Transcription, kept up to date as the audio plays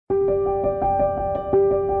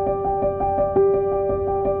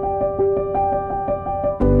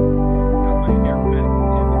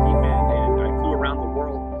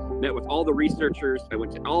all the researchers. I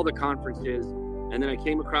went to all the conferences. And then I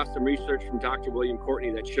came across some research from Dr. William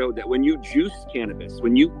Courtney that showed that when you juice cannabis,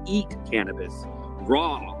 when you eat cannabis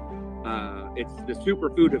raw, it's the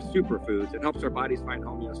superfood of superfoods. It helps our bodies find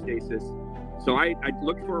homeostasis. So I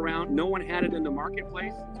looked for around. No one had it in the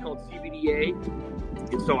marketplace. It's called CBDA.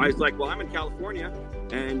 And so I was like, well, I'm in California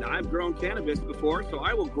and I've grown cannabis before, so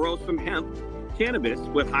I will grow some hemp cannabis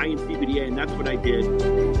with high in CBDA. And that's what I did.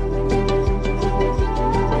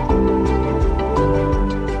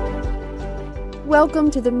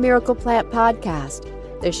 Welcome to the Miracle Plant Podcast,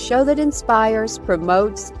 the show that inspires,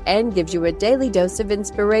 promotes, and gives you a daily dose of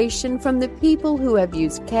inspiration from the people who have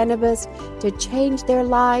used cannabis to change their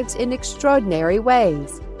lives in extraordinary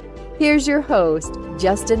ways. Here's your host,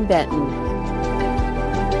 Justin Benton.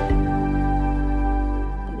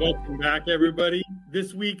 Welcome back, everybody.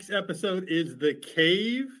 This week's episode is The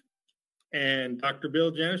Cave, and Dr.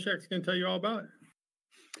 Bill Janishek is going to tell you all about it.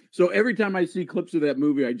 So every time I see clips of that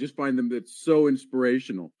movie, I just find them that's so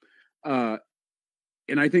inspirational. And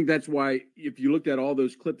I think that's why if you looked at all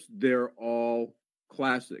those clips, they're all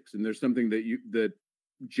classics. And there's something that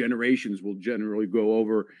generations will generally go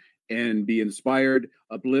over and be inspired,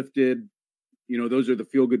 uplifted. You know, those are the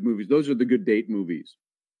feel-good movies. Those are the good date movies.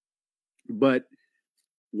 But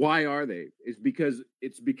why are they? It's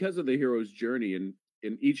because of the hero's journey. And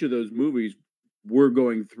in each of those movies, we're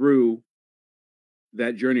going through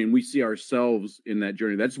that journey, and we see ourselves in that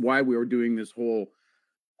journey. That's why we are doing this whole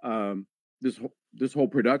this whole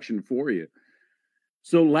production for you.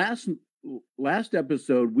 So last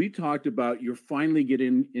episode we talked about you're finally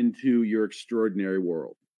getting into your extraordinary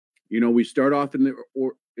world. You know, we start off in the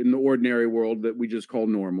ordinary world that we just call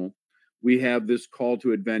normal. We have this call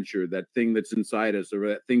to adventure, that thing that's inside us, or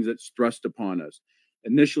that thing that's thrust upon us.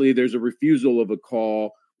 Initially, there's a refusal of a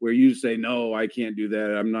call where you say, no, I can't do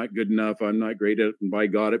that. I'm not good enough. I'm not great at it. And by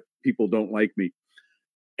God, people don't like me.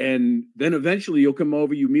 And then eventually you'll come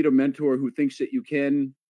over, you meet a mentor who thinks that you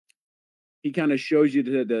can. He kind of shows you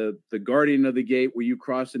to the guardian of the gate where you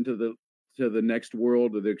cross into the next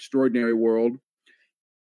world, or the extraordinary world.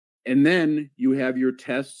 And then you have your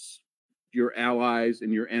tests, your allies,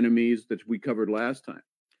 and your enemies that we covered last time.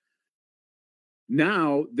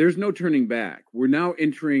 Now there's no turning back. We're now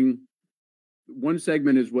entering. One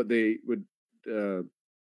segment is what they would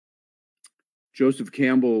Joseph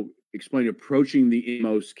Campbell explained, approaching the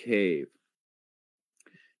inmost cave.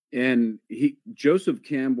 And Joseph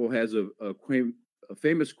Campbell has a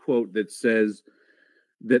famous quote that says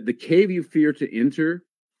that the cave you fear to enter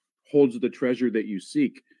holds the treasure that you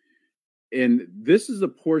seek. And this is a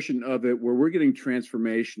portion of it where we're getting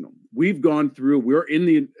transformational. We've gone through, we're in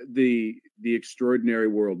the extraordinary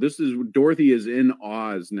world. Dorothy is in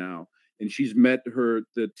Oz now. And she's met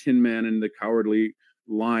the Tin Man and the Cowardly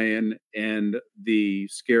Lion and the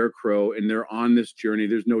Scarecrow, and they're on this journey.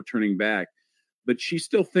 There's no turning back. But she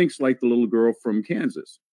still thinks like the little girl from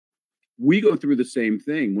Kansas. We go through the same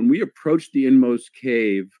thing. When we approach the inmost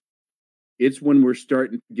cave, it's when we're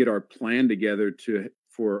starting to get our plan together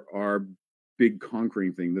for our big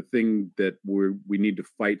conquering thing, the thing that we need to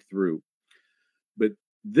fight through. But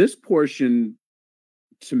this portion,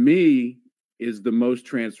 to me, is the most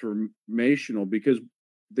transformational, because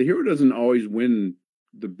the hero doesn't always win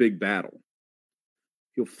the big battle.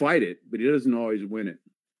 He'll fight it, but he doesn't always win it.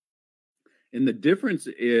 And the difference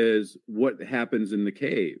is what happens in the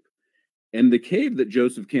cave. And the cave that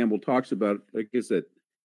Joseph Campbell talks about, like I said,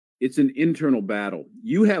 it's an internal battle.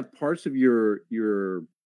 You have parts of your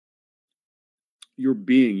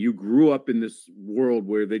being. You grew up in this world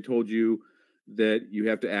where they told you that you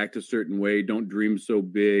have to act a certain way, don't dream so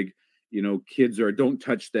big. You know, kids don't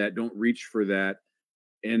touch that, don't reach for that.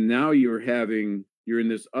 And now you're in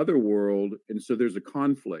this other world. And so there's a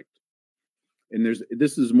conflict. And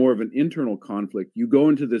this is more of an internal conflict. You go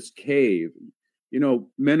into this cave. You know,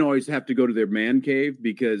 men always have to go to their man cave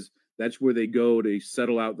because that's where they go to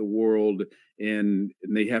settle out the world, and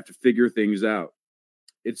they have to figure things out.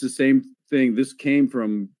 It's the same thing. This came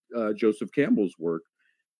from Joseph Campbell's work,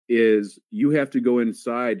 is you have to go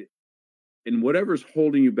inside. And whatever's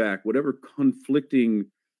holding you back, whatever conflicting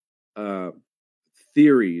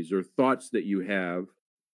theories or thoughts that you have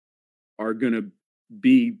are going to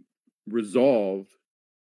be resolved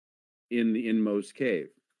in the inmost cave.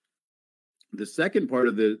 The second part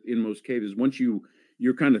of the inmost cave is once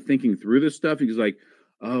you're kind of thinking through this stuff, he's like,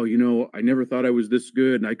 oh, you know, I never thought I was this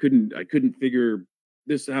good, and I couldn't figure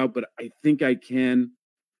this out, but I think I can.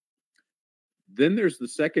 Then there's the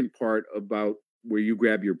second part about where you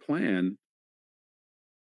grab your plan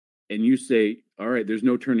and you say, all right, there's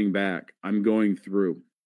no turning back. I'm going through.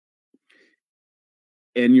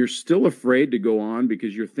 and you're still afraid to go on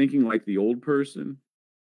because you're thinking like the old person,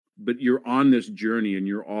 but you're on this journey and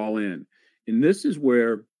you're all in. And this is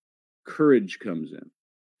where courage comes in.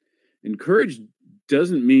 And courage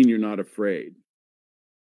doesn't mean you're not afraid.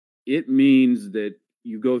 It means that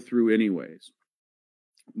you go through anyways.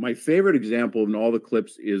 My favorite example in all the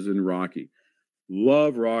clips is in Rocky.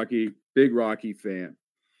 Love Rocky, big Rocky fan.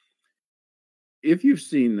 If you've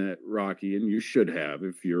seen that Rocky, and you should have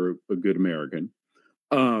if you're a good American,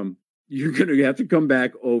 you're going to have to come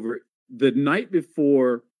back over. The night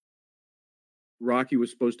before Rocky was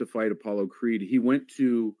supposed to fight Apollo Creed, he went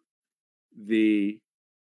to the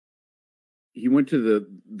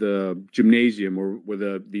gymnasium or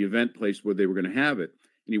the event place where they were going to have it.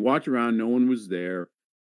 And he walked around, no one was there.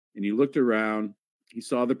 And he looked around, he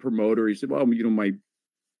saw the promoter. He said, well,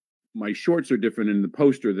 my shorts are different in the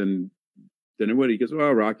poster than what. He goes,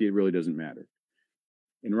 well, Rocky, it really doesn't matter.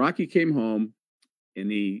 And Rocky came home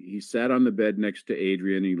and he sat on the bed next to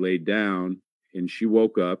Adrian. He laid down and she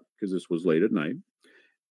woke up because this was late at night.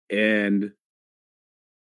 And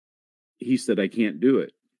he said, I can't do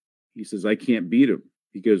it. He says, I can't beat him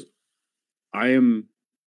because I'm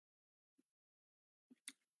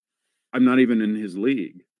not even in his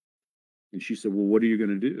league. And she said, well, what are you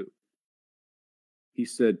going to do? He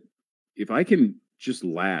said, if I can just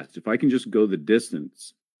last, if I can just go the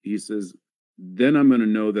distance, he says, then I'm going to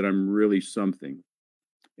know that I'm really something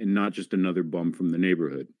and not just another bum from the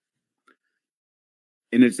neighborhood.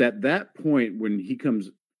 And it's at that point when he comes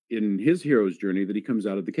in his hero's journey that he comes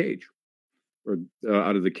out of the cage or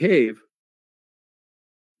out of the cave,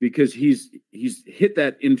 because he's hit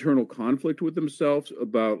that internal conflict with himself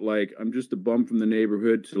about like, I'm just a bum from the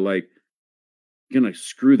neighborhood to like, gonna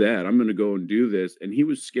screw that. I'm gonna go and do this. And he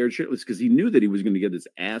was scared shitless because he knew that he was gonna get his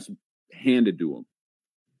ass handed to him.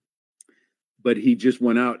 But he just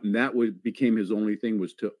went out, and that became his only thing,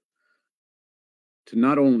 was to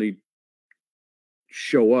not only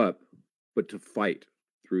show up, but to fight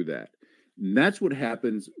through that. And that's what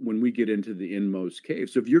happens when we get into the inmost cave.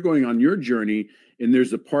 So if you're going on your journey and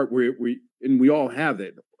there's a part where we all have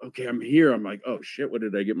that, okay, I'm here. I'm like, oh shit, what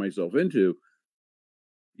did I get myself into?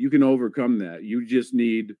 You can overcome that. You just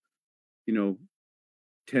need, 10,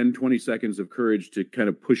 20 seconds of courage to kind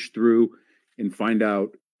of push through and find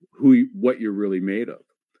out what you're really made of.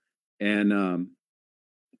 And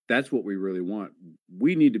that's what we really want.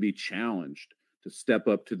 We need to be challenged to step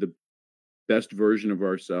up to the best version of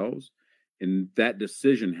ourselves. And that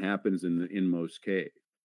decision happens in the inmost cave.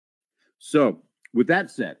 So with that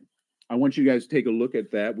said, I want you guys to take a look at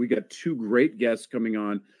that. We got two great guests coming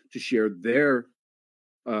on to share their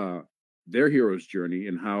hero's journey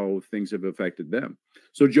and how things have affected them.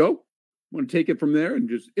 So Joe, want to take it from there and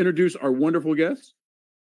just introduce our wonderful guests?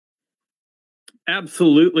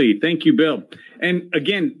 Absolutely. Thank you, Bill. And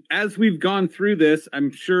again, as we've gone through this,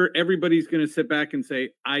 I'm sure everybody's going to sit back and say,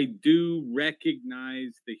 I do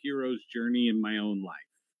recognize the hero's journey in my own life.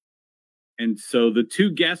 And so the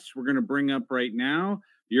two guests we're going to bring up right now,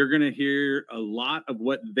 you're going to hear a lot of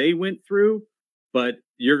what they went through, but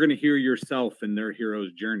you're going to hear yourself in their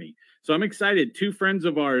hero's journey. So I'm excited. Two friends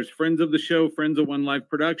of ours, friends of the show, friends of One Life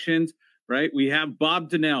Productions, right? We have Bob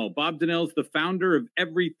Donnell. Bob Donnell is the founder of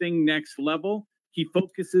Everything Next Level. He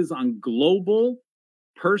focuses on global,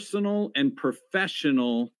 personal, and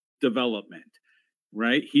professional development,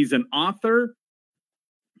 right? He's an author.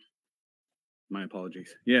 My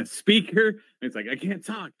apologies. Yes, speaker. It's like, I can't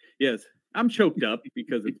talk. Yes, I'm choked up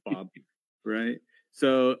because it's Bob, right?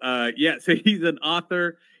 So, so he's an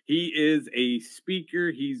author. He is a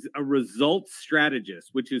speaker. He's a results strategist,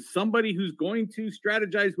 which is somebody who's going to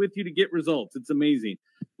strategize with you to get results. It's amazing.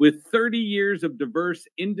 With 30 years of diverse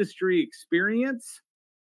industry experience,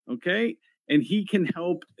 okay? And he can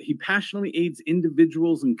help, he passionately aids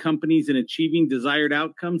individuals and companies in achieving desired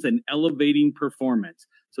outcomes and elevating performance.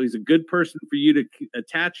 So he's a good person for you to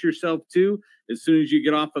attach yourself to. As soon as you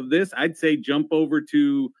get off of this, I'd say jump over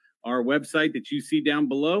to our website that you see down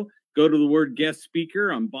below. Go to the word guest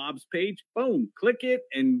speaker on Bob's page. Boom, click it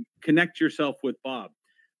and connect yourself with Bob.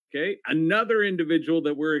 Okay. Another individual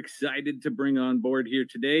that we're excited to bring on board here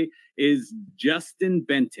today is Justin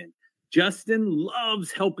Benton. Justin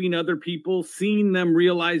loves helping other people, seeing them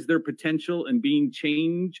realize their potential and being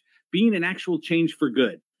an actual change for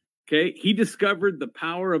good. Okay. He discovered the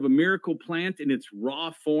power of a miracle plant in its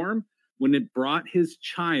raw form when it brought his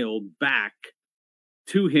child back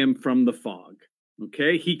to him from the fog.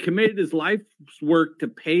 Okay. He committed his life's work to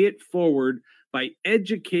pay it forward by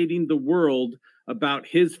educating the world about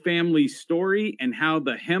his family's story and how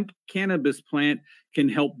the hemp cannabis plant can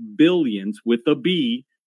help billions with a B,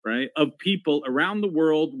 right, of people around the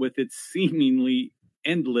world with its seemingly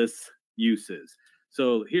endless uses.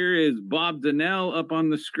 So here is Bob Donnell up on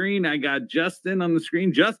the screen. I got Justin on the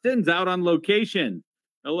screen. Justin's out on location.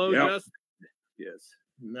 Hello, Justin. Yes.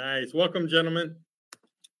 Nice. Welcome, gentlemen.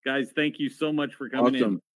 Guys, thank you so much for coming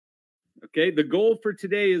in. Okay, the goal for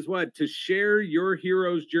today is what? To share your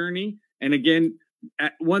hero's journey. And again,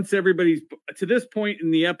 once everybody's to this point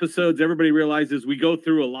in the episodes, everybody realizes we go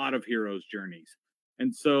through a lot of hero's journeys.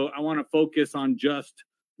 And so I want to focus on just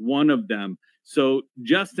one of them. So,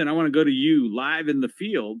 Justin, I want to go to you live in the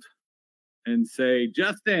field and say,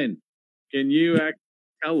 Justin, can you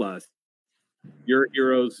tell us your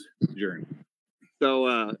hero's journey?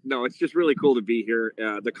 So, no, it's just really cool to be here.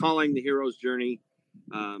 The calling, the hero's journey.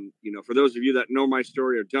 For those of you that know my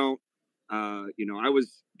story or don't, I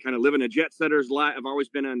was kind of living a jet setter's life. I've always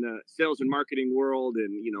been in the sales and marketing world,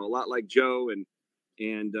 and a lot like Joe,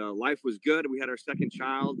 and life was good. We had our second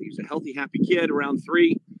child. He was a healthy, happy kid around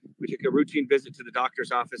 3. We took a routine visit to the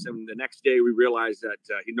doctor's office, and the next day we realized that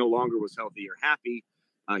he no longer was healthy or happy.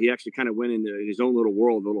 He actually kind of went into his own little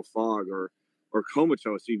world, a little fog or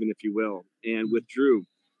comatose, even if you will, and withdrew.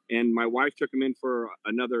 And my wife took him in for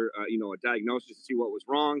another, a diagnosis to see what was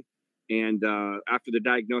wrong. And after the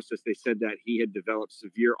diagnosis, they said that he had developed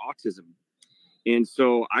severe autism. And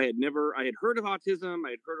so I had heard of autism.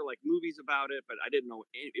 I had heard of like movies about it, but I didn't know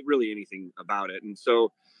really anything about it. And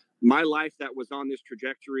so my life that was on this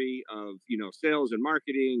trajectory of, sales and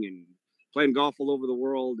marketing and playing golf all over the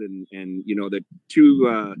world and the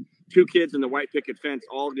two kids in the white picket fence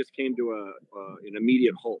all just came to an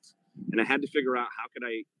immediate halt. And I had to figure out how could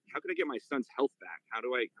I get my son's health back? How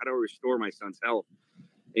do I restore my son's health?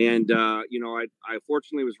 And, I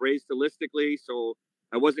fortunately was raised holistically, so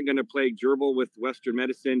I wasn't going to play gerbil with Western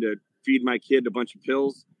medicine to feed my kid a bunch of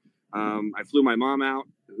pills. I flew my mom out,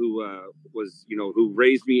 who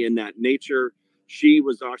raised me in that nature. She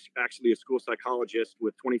was actually a school psychologist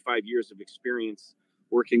with 25 years of experience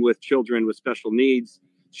working with children with special needs.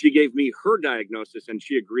 She gave me her diagnosis and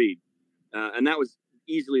she agreed. And that was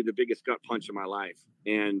easily the biggest gut punch of my life.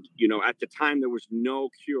 And, at the time, there was no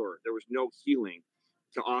cure. There was no healing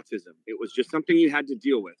to autism. It was just something you had to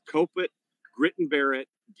deal with. Cope it, grit and bear it,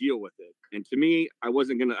 deal with it. And to me, I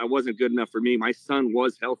wasn't good enough for me. My son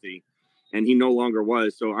was healthy and he no longer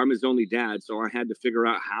was. So I'm his only dad. So I had to figure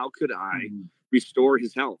out how could I restore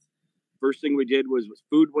his health. First thing we did was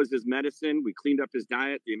food was his medicine. We cleaned up his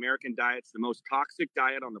diet. The American diet's the most toxic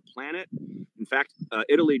diet on the planet. In fact,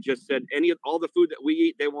 Italy just said all the food that we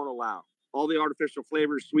eat, they won't allow. All the artificial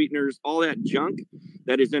flavors, sweeteners, all that junk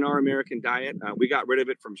that is in our American diet. We got rid of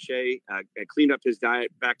it from Shea, cleaned up his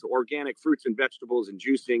diet back to organic fruits and vegetables and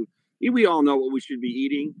juicing. We all know what we should be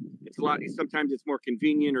eating. Sometimes it's more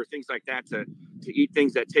convenient or things like that to eat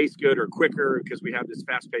things that taste good or quicker because we have this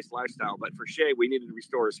fast-paced lifestyle. But for Shea, we needed to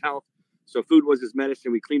restore his health. So food was his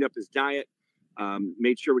medicine. We cleaned up his diet,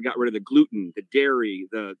 made sure we got rid of the gluten, the dairy,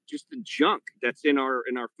 just the junk that's in our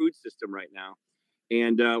food system right now.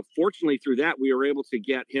 And fortunately, through that, we were able to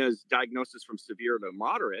get his diagnosis from severe to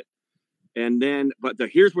moderate. And then,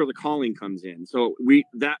 here's where the calling comes in. So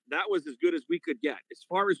that was as good as we could get. As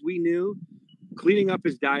far as we knew, cleaning up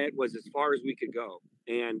his diet was as far as we could go.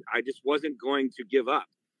 And I just wasn't going to give up.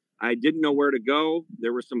 I didn't know where to go.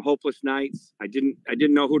 There were some hopeless nights. I didn't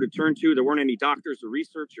know who to turn to. There weren't any doctors or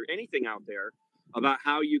research or anything out there about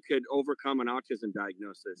how you could overcome an autism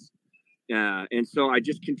diagnosis. And so I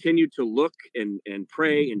just continued to look and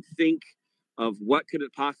pray and think of what could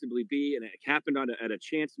it possibly be. And it happened at a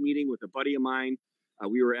chance meeting with a buddy of mine.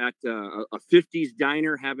 We were at a 50s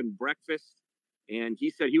diner having breakfast. And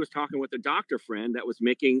he said he was talking with a doctor friend that was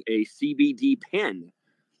making a CBD pen.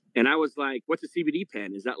 And I was like, what's a CBD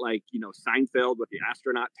pen? Is that like, Seinfeld with the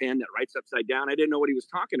astronaut pen that writes upside down? I didn't know what he was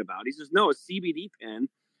talking about. He says, no, a CBD pen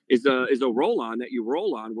is a roll-on that you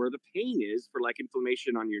roll on where the pain is for like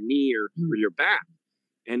inflammation on your knee or your back.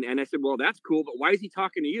 And I said, well, that's cool, but why is he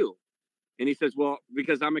talking to you? And he says, well,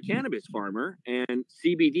 because I'm a cannabis farmer and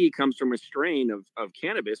CBD comes from a strain of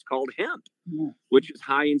cannabis called hemp, which is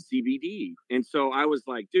high in CBD. And so I was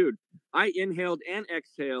like, dude, I inhaled and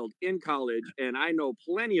exhaled in college and I know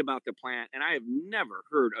plenty about the plant and I have never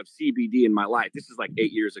heard of CBD in my life. This is like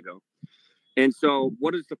 8 years ago. And so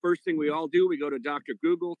what is the first thing we all do? We go to Dr.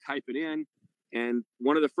 Google, type it in. And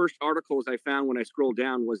one of the first articles I found when I scrolled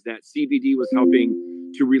down was that CBD was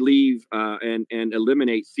helping to relieve and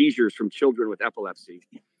eliminate seizures from children with epilepsy.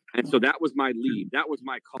 And so that was my lead. That was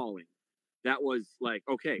my calling. That was like,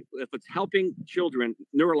 okay, if it's helping children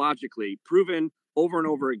neurologically, proven over and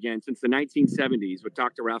over again since the 1970s with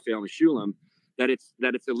Dr. Raphael Mechoulam, that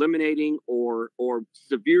it's eliminating or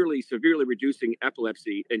severely reducing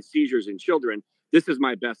epilepsy and seizures in children, this is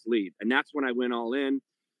my best lead. And that's when I went all in.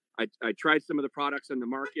 I tried some of the products on the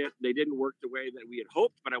market. They didn't work the way that we had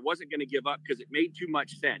hoped, but I wasn't going to give up because it made too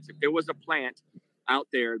much sense. If there was a plant out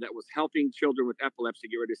there that was helping children with epilepsy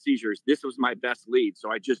get rid of seizures, this was my best lead.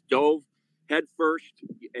 So I just dove head first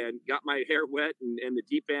and got my hair wet in the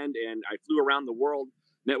deep end. And I flew around the world,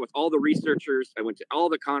 met with all the researchers. I went to all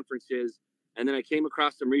the conferences. And then I came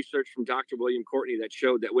across some research from Dr. William Courtney that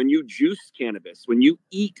showed that when you juice cannabis, when you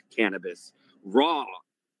eat cannabis raw,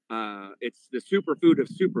 it's the superfood of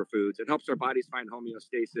superfoods. It helps our bodies find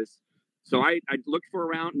homeostasis. So I looked for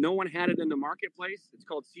around. No one had it in the marketplace. It's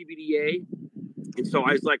called CBDA. And so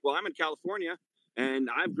I was like, well, I'm in California and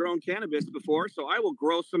I've grown cannabis before, so I will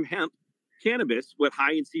grow some hemp cannabis with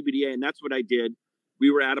high in CBDA. And that's what I did.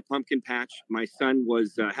 We were at a pumpkin patch. My son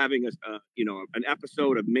was having an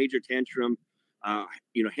episode of major tantrum,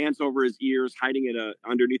 hands over his ears, hiding it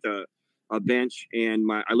underneath a bench.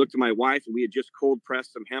 And I looked at my wife, and we had just cold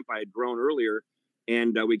pressed some hemp I had grown earlier.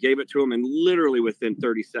 And we gave it to him. And literally within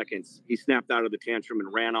 30 seconds, he snapped out of the tantrum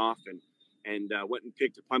and ran off and went and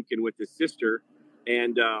picked a pumpkin with his sister.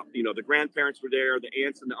 And, the grandparents were there, the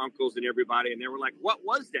aunts and the uncles and everybody. And they were like, what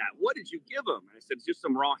was that? What did you give him? And I said, it's just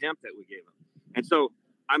some raw hemp that we gave him. And so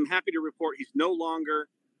I'm happy to report he's no longer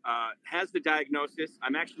has the diagnosis.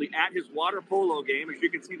 I'm actually at his water polo game. As you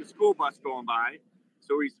can see the school bus going by.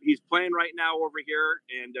 So he's playing right now over here.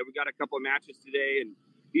 And we got a couple of matches today. And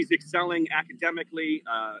he's excelling academically,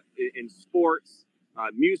 in sports,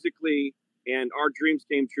 musically. And our dreams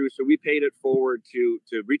came true. So we paid it forward to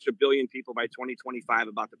reach 1 billion people by 2025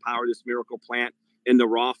 about the power of this miracle plant in the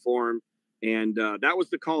raw form. And that was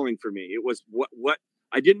the calling for me. It was what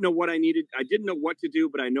I didn't know what I needed. I didn't know what to do,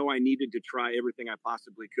 but I know I needed to try everything I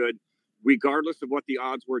possibly could, regardless of what the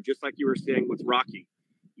odds were, just like you were saying with Rocky.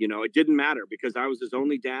 It didn't matter because I was his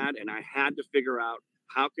only dad and I had to figure out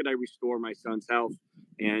how could I restore my son's health.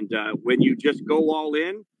 And when you just go all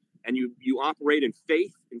in, and you operate in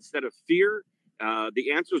faith instead of fear,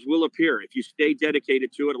 the answers will appear if you stay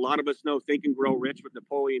dedicated to it. A lot of us know Think and Grow Rich with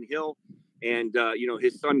Napoleon Hill and,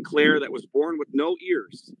 his son Claire that was born with no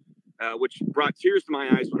ears, which brought tears to my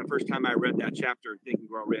eyes when the first time I read that chapter in Think and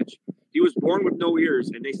Grow Rich. He was born with no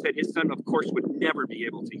ears, and they said his son, of course, would never be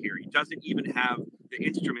able to hear. He doesn't even have the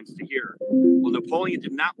instruments to hear. Well, Napoleon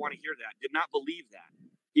did not want to hear that, did not believe that.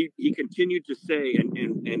 He continued to say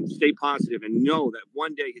and stay positive and know that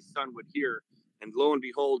one day his son would hear. And lo and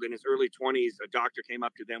behold, in his early 20s, a doctor came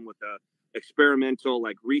up to them with a experimental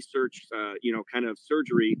research, kind of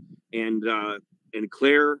surgery. And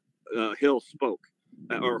Claire Hill spoke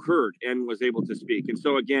or heard and was able to speak. And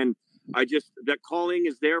so, again, that calling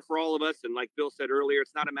is there for all of us. And like Bill said earlier,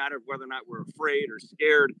 it's not a matter of whether or not we're afraid or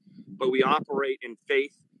scared, but we operate in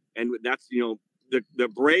faith. And that's, the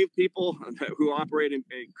brave people who operate in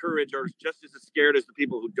courage are just as scared as the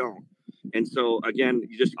people who don't. And so, again,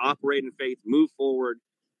 you just operate in faith, move forward.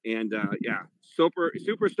 And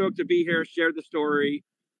super stoked to be here, share the story.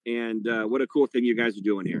 And what a cool thing you guys are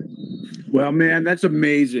doing here. Well, man, that's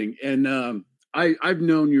amazing. And I've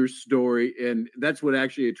known your story, and that's what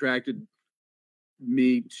actually attracted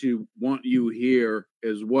me to want you here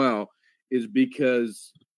as well, is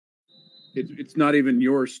because it's not even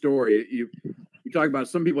your story. You talk about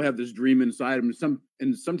some people have this dream inside them,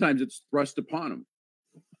 and sometimes it's thrust upon them.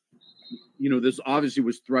 This obviously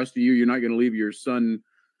was thrust to you. You're not going to leave your son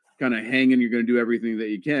kind of hanging. You're going to do everything that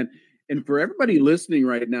you can. And for everybody listening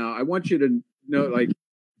right now, I want you to know,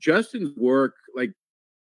 Justin's work,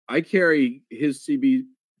 I carry his CBD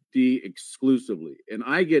exclusively, and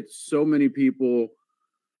I get so many people.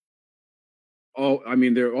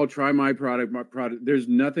 They're all try my product. There's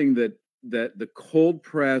nothing that the cold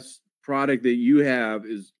press product that you have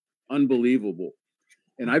is unbelievable.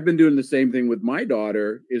 And I've been doing the same thing with my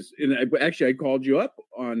daughter. I called you up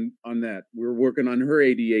on that. We're working on her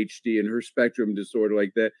ADHD and her spectrum disorder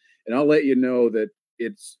like that. And I'll let you know that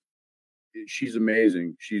she's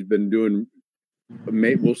amazing. She's been doing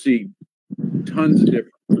amazing. We'll see tons of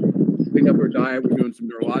different. Clean up her diet. We're doing some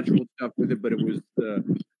neurological stuff with it, but it was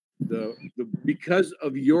the because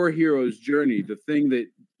of your hero's journey, the thing that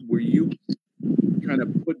where you kind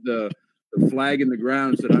of put the flag in the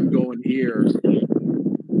ground, said, I'm going here.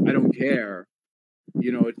 I don't care.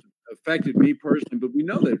 It's affected me personally, but we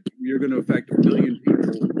know that you're going to affect 1 billion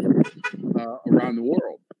people around the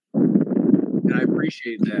world. And I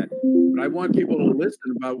appreciate that. But I want people to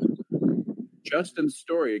listen about Justin's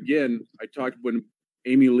story. Again, I talked when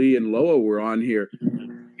Amy Lee and Loa were on here.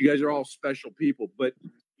 You guys are all special people, but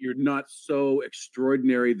you're not so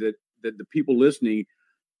extraordinary that the people listening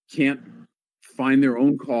can't find their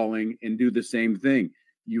own calling and do the same thing.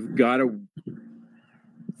 You've got to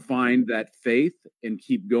find that faith and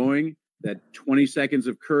keep going, that 20 seconds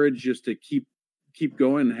of courage just to keep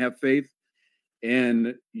going and have faith,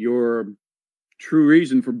 and your true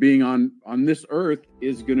reason for being on this earth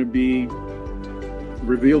is going to be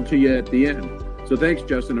revealed to you at the end. So thanks,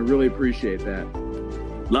 Justin. I really appreciate that.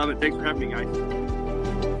 Love it. Thanks for having me, guys.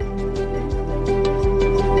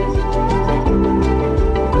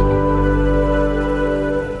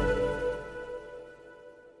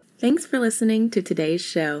 Thanks for listening to today's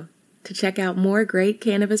show. To check out more great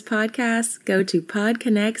cannabis podcasts, go to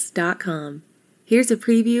PodConx.com. Here's a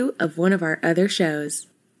preview of one of our other shows.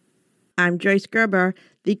 I'm Joyce Gerber,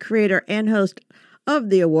 the creator and host of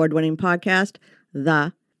the award-winning podcast,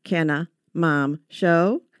 The Canna Mom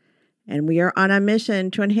Show. And we are on a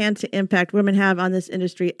mission to enhance the impact women have on this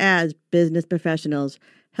industry as business professionals,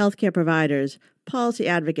 healthcare providers, policy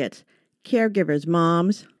advocates, caregivers,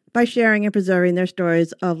 moms, by sharing and preserving their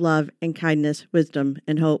stories of love and kindness, wisdom,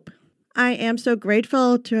 and hope. I am so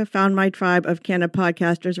grateful to have found my tribe of Canna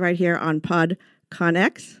podcasters right here on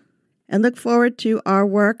PodConx, and look forward to our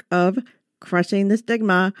work of crushing the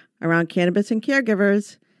stigma around cannabis and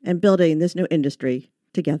caregivers and building this new industry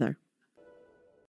together.